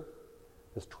here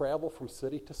is travel from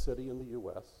city to city in the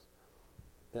U.S.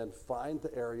 and find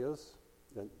the areas,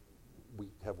 and we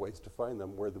have ways to find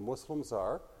them, where the Muslims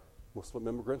are, Muslim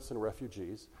immigrants and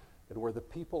refugees, and where the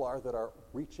people are that are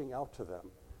reaching out to them,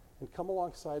 and come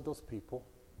alongside those people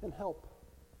and help.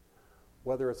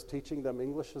 Whether it's teaching them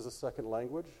English as a second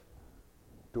language,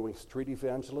 doing street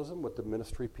evangelism with the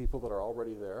ministry people that are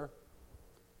already there,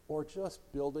 or just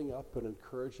building up and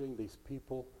encouraging these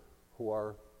people who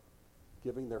are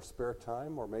giving their spare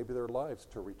time or maybe their lives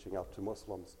to reaching out to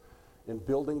Muslims and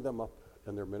building them up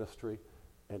in their ministry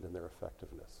and in their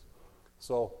effectiveness.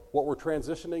 So what we're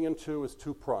transitioning into is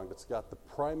two-pronged. It's got the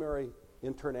primary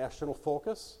international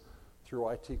focus through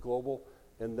IT Global,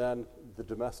 and then the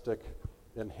domestic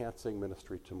enhancing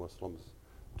ministry to Muslims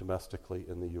domestically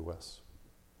in the U.S.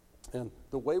 And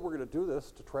the way we're going to do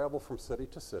this to travel from city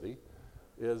to city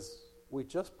is we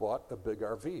just bought a big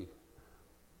RV.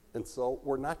 And so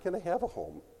we're not going to have a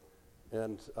home.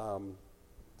 And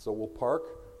so we'll park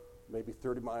maybe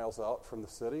 30 miles out from the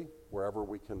city, wherever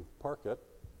we can park it,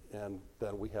 and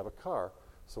then we have a car.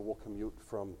 So we'll commute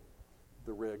from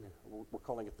the rig. We're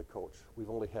calling it the coach. We've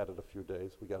only had it a few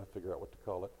days. We got to figure out what to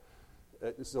call it.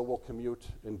 So we'll commute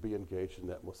and be engaged in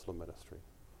that Muslim ministry.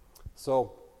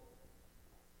 So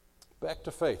back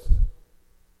to faith.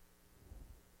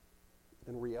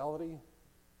 In reality,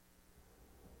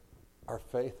 our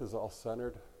faith is all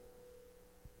centered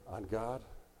on God,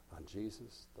 on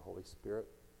Jesus, the Holy Spirit,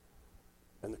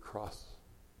 and the cross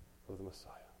of the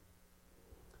Messiah.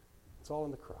 It's all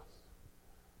in the cross.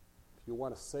 If you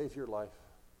want to save your life,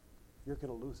 you're going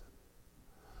to lose it.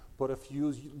 But if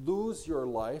you lose your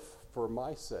life for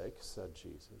my sake, said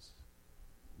Jesus,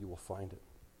 you will find it.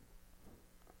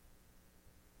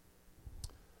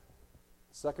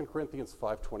 2 Corinthians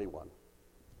 5:21.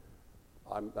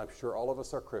 I'm sure all of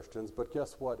us are Christians, but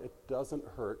guess what? It doesn't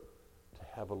hurt to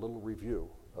have a little review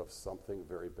of something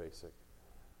very basic.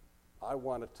 I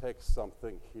want to take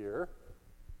something here.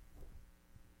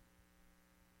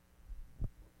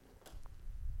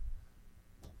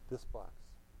 This box.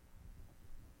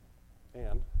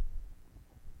 And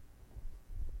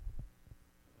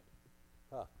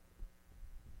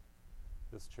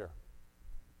this chair.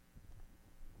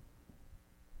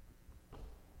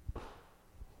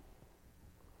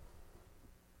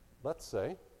 Let's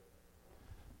say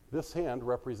this hand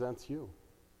represents you.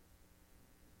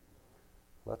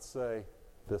 Let's say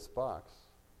this box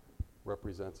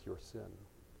represents your sin.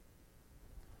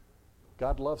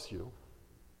 God loves you.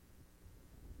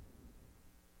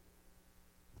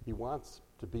 He wants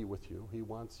to be with you. He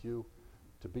wants you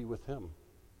to be with Him.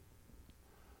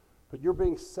 But you're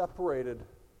being separated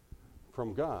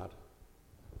from God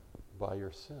by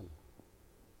your sin.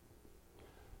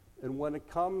 And when it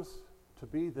comes to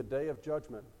be the day of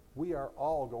judgment, we are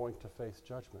all going to face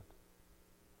judgment.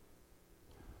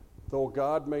 Though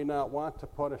God may not want to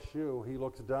punish you, He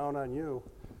looks down on you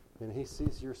and He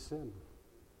sees your sin.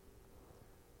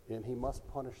 And He must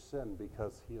punish sin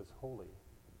because He is holy.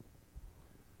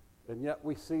 And yet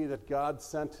we see that God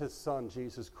sent His Son,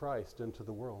 Jesus Christ, into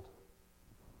the world.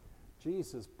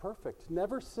 Jesus, perfect,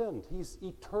 never sinned. He's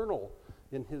eternal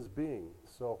in His being.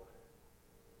 So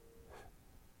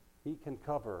He can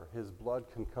cover, His blood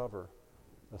can cover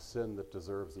a sin that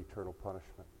deserves eternal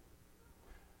punishment.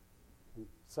 In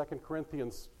 2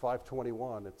 Corinthians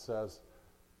 5:21, it says,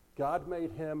 God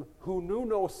made Him who knew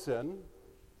no sin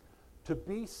to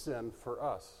be sin for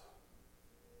us.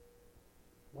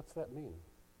 What's that mean?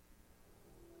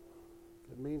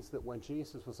 It means that when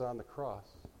Jesus was on the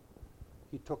cross,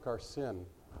 He took our sin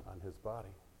on His body.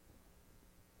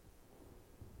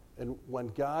 And when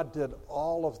God did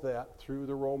all of that through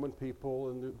the Roman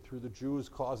people and through the Jews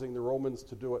causing the Romans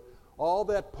to do it, all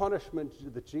that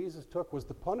punishment that Jesus took was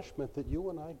the punishment that you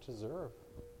and I deserve.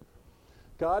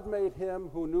 God made Him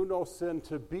who knew no sin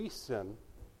to be sin,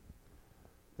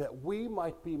 that we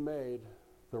might be made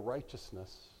the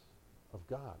righteousness of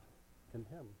God in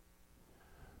Him.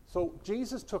 So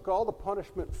Jesus took all the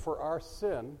punishment for our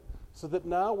sin, so that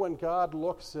now when God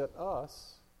looks at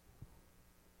us,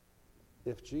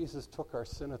 if Jesus took our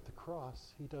sin at the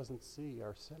cross, He doesn't see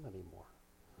our sin anymore.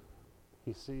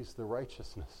 He sees the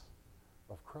righteousness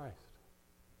of Christ.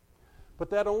 But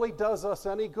that only does us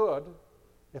any good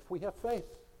if we have faith.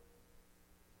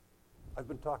 I've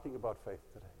been talking about faith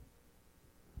today.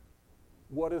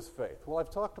 What is faith? Well, I've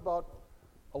talked about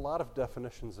a lot of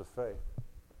definitions of faith.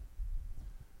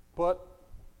 But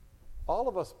all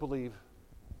of us believe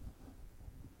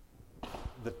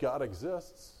that God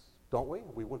exists, don't we?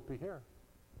 We wouldn't be here.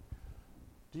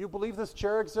 Do you believe this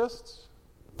chair exists?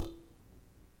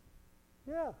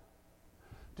 Yeah.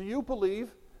 Do you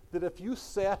believe that if you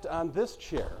sat on this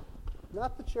chair,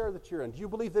 not the chair that you're in, do you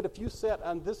believe that if you sat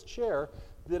on this chair,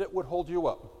 that it would hold you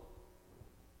up?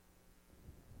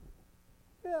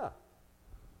 Yeah.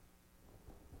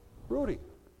 Rudy,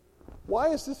 why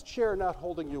is this chair not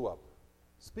holding you up?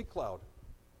 Speak loud.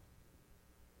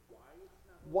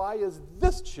 Why is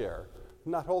this chair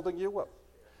not holding you up?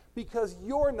 Because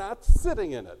you're not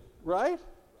sitting in it, right?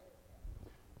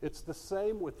 It's the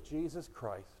same with Jesus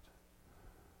Christ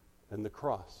and the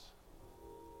cross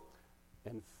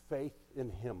and faith in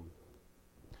him.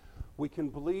 We can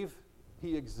believe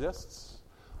he exists.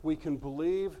 We can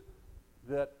believe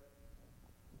that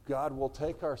God will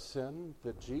take our sin,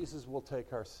 that Jesus will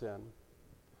take our sin,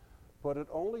 but it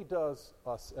only does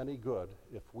us any good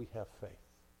if we have faith.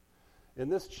 And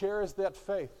this chair is that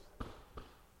faith.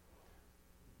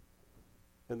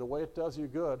 And the way it does you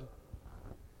good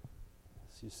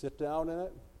is you sit down in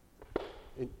it,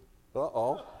 and,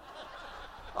 uh-oh.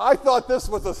 I thought this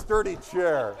was a sturdy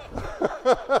chair.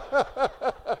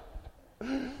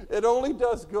 It only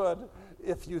does good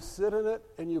if you sit in it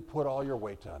and you put all your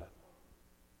weight on it,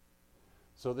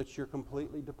 so that you're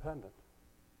completely dependent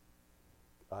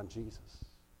on Jesus,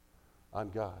 on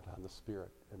God, on the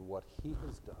Spirit, and what he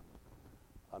has done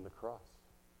on the cross.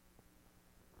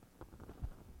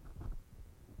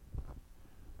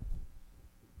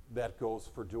 That goes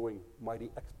for doing mighty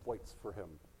exploits for him,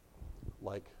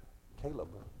 like Caleb,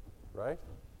 right?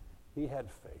 He had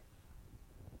faith.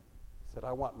 He said,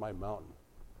 I want my mountain.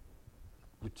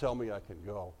 You tell me I can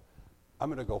go. I'm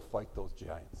going to go fight those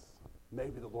giants.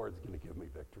 Maybe the Lord's going to give me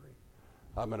victory.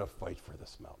 I'm going to fight for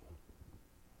this mountain.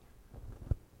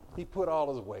 He put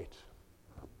all his weight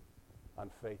on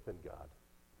faith in God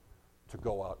to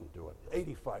go out and do it.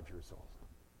 85 years old.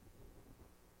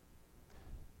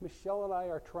 Michelle and I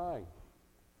are trying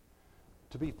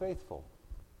to be faithful,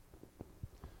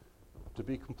 to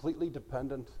be completely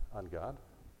dependent on God,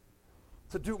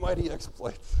 to do mighty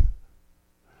exploits,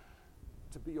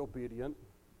 to be obedient,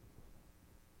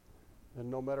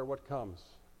 and no matter what comes,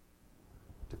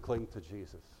 to cling to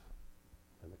Jesus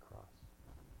and the cross.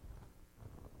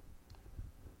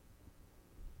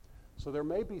 So there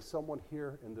may be someone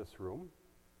here in this room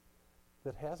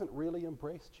that hasn't really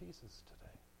embraced Jesus today.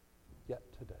 Yet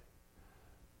today.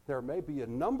 There may be a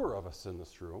number of us in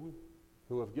this room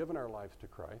who have given our lives to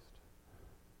Christ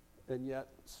and yet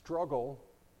struggle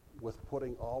with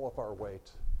putting all of our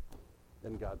weight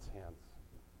in God's hands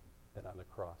and on the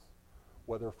cross,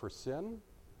 whether for sin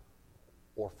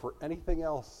or for anything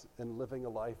else in living a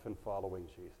life and following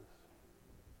Jesus.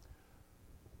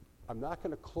 I'm not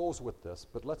going to close with this,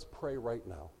 but let's pray right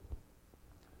now.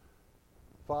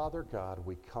 Father God,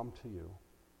 we come to you.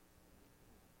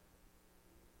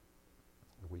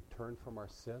 We turn from our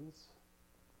sins.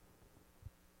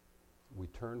 We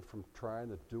turn from trying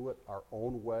to do it our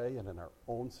own way and in our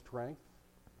own strength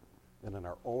and in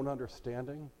our own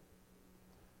understanding.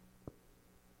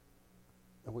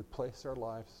 And we place our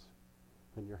lives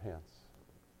in your hands.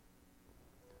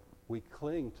 We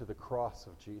cling to the cross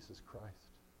of Jesus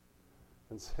Christ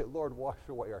and say, Lord, wash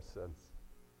away our sins.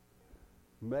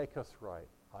 Make us right.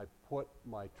 I put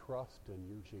my trust in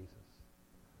you, Jesus,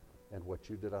 and what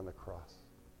you did on the cross.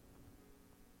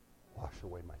 Wash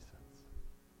away my sins.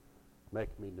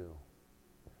 Make me new.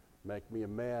 Make me a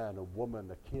man, a woman,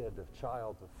 a kid, a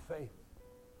child of faith.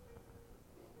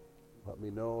 Let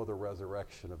me know the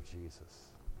resurrection of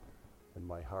Jesus in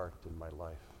my heart and my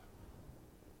life.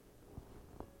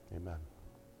 Amen.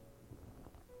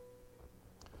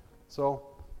 So,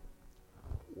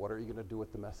 what are you going to do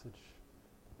with the message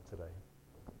today?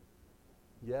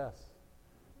 Yes.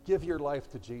 Give your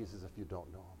life to Jesus if you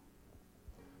don't know him.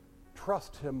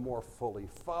 Trust him more fully.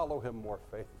 Follow him more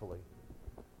faithfully.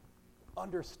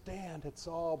 Understand it's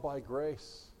all by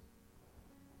grace.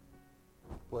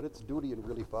 But it's duty in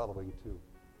really following too,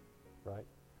 right?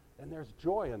 And there's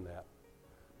joy in that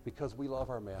because we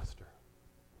love our master,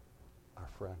 our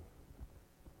friend.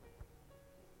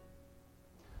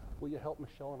 Will you help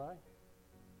Michelle and I?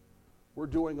 We're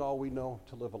doing all we know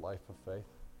to live a life of faith.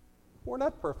 We're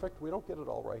not perfect. We don't get it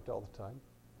all right all the time.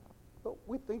 But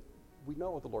we think we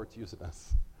know the Lord's using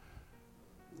us.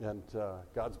 And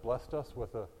God's blessed us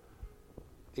with a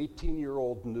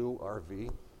 18-year-old new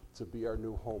RV to be our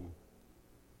new home,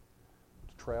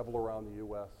 to travel around the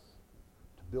U.S.,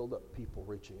 build up people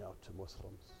reaching out to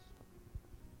Muslims,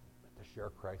 and to share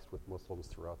Christ with Muslims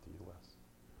throughout the U.S.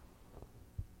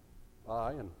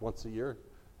 And once a year,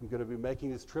 I'm going to be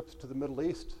making these trips to the Middle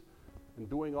East and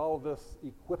doing all of this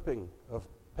equipping of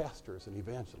pastors and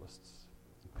evangelists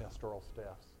and pastoral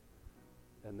staffs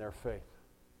and their faith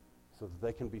so that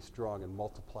they can be strong and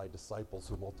multiply disciples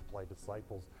who multiply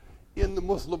disciples in the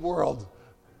Muslim world.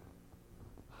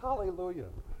 Hallelujah.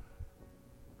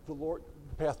 The Lord,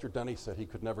 Pastor Denny said he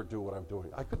could never do what I'm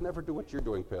doing. I could never do what you're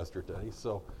doing, Pastor Denny,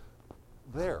 so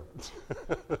there.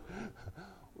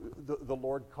 The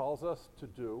Lord calls us to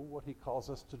do what he calls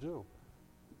us to do.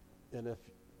 And if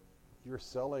you're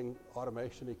selling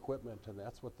automation equipment and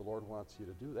that's what the Lord wants you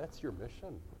to do, that's your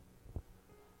mission.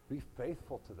 Be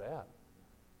faithful to that.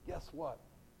 Guess what?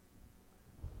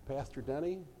 Pastor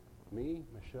Denny, me,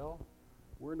 Michelle,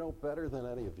 we're no better than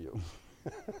any of you.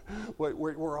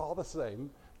 We're all the same,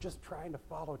 just trying to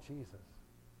follow Jesus.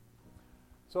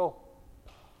 So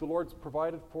the Lord's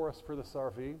provided for us for this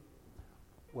RV.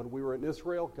 When we were in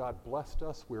Israel, God blessed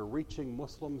us. We were reaching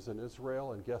Muslims in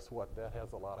Israel, and guess what? That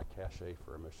has a lot of cachet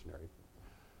for a missionary.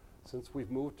 Since we've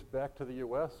moved back to the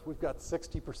U.S., we've got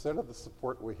 60% of the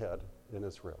support we had in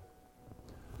Israel.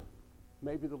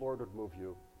 Maybe the Lord would move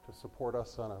you to support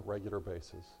us on a regular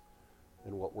basis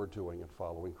in what we're doing in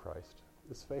following Christ,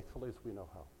 as faithfully as we know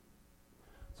how.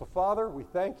 So, Father, we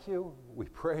thank you. We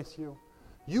praise you.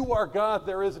 You are God.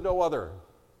 There is no other.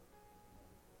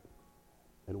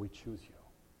 And we choose you.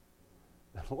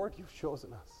 And Lord, you've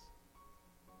chosen us.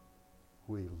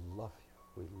 We love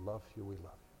you. We love you. We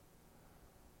love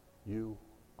you. You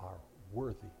are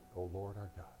worthy, O Lord our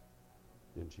God.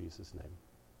 In Jesus' name,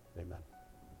 amen.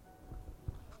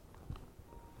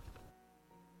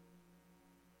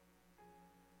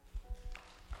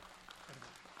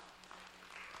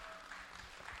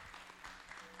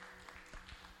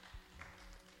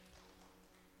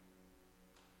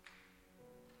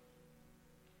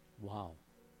 Wow,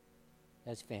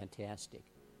 that's fantastic.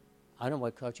 I don't know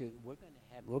what culture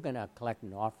we're going to collect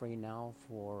an offering now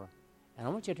for, and I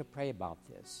want you to pray about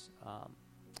this.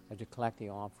 To collect the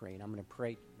offering, I'm going to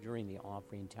pray during the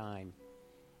offering time,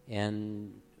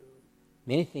 and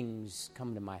many things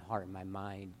come to my heart and my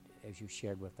mind as you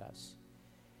shared with us.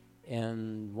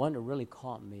 And one that really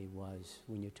caught me was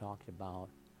when you talked about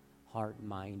heart,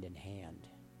 mind, and hand.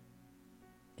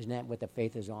 Isn't that what the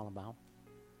faith is all about?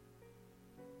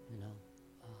 You know,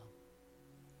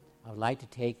 I would like to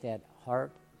take that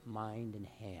heart, mind, and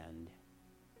hand,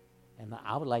 and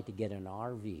I would like to get an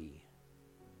RV,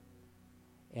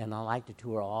 and I'd like to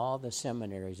tour all the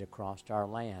seminaries across our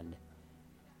land,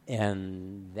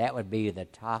 and that would be the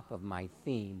top of my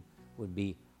theme, would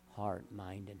be heart,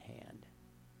 mind, and hand.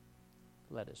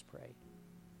 Let us pray.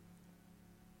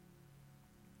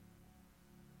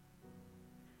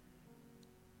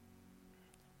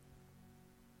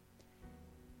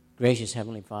 Gracious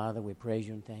Heavenly Father, we praise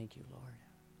you and thank you, Lord.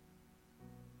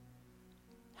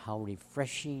 How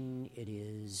refreshing it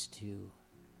is to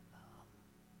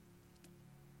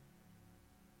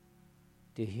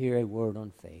hear a word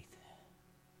on faith.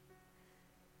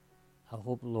 I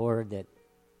hope, Lord, that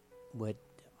what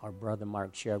our brother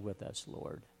Mark shared with us,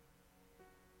 Lord,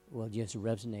 will just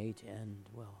resonate and,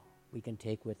 well, we can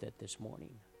take with it this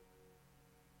morning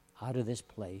out of this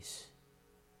place.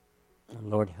 And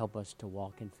Lord, help us to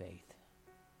walk in faith.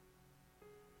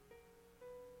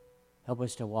 Help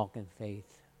us to walk in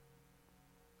faith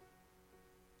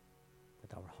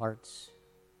with our hearts,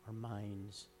 our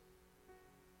minds,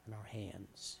 and our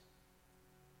hands.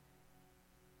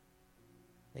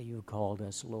 That you called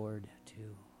us, Lord,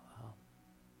 to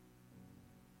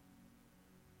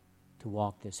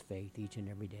walk this faith each and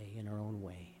every day in our own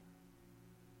way.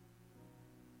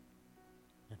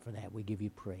 And for that, we give you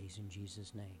praise in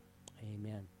Jesus' name.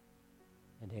 Amen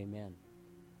and amen.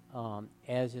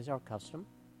 As is our custom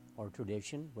or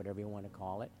tradition, whatever you want to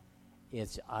call it,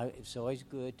 it's always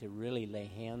good to really lay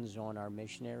hands on our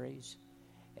missionaries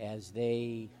as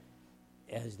they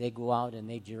go out and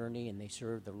they journey and they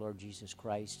serve the Lord Jesus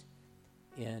Christ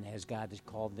and as God has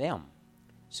called them.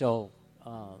 So,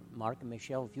 Mark and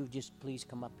Michelle, if you just please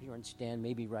come up here and stand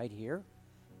maybe right here.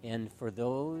 And for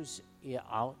those of you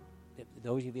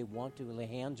who want to lay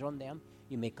hands on them,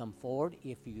 you may come forward.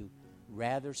 If you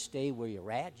rather stay where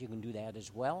you're at, you can do that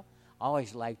as well. I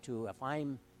always like to, if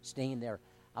I'm staying there,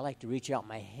 I like to reach out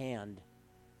my hand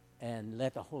and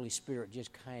let the Holy Spirit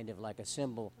just kind of like a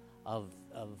symbol of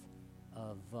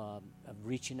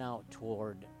reaching out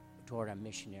toward a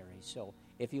missionary. So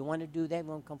if you want to do that, you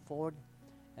want to come forward,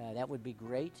 that would be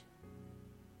great.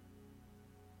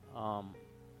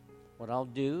 What I'll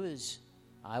do is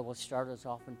I will start us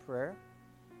off in prayer.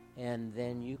 and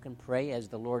then you can pray as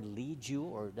the Lord leads you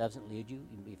or doesn't lead you.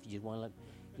 If you want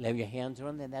to lay your hands on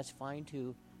them, then that's fine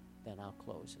too. Then I'll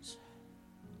close this.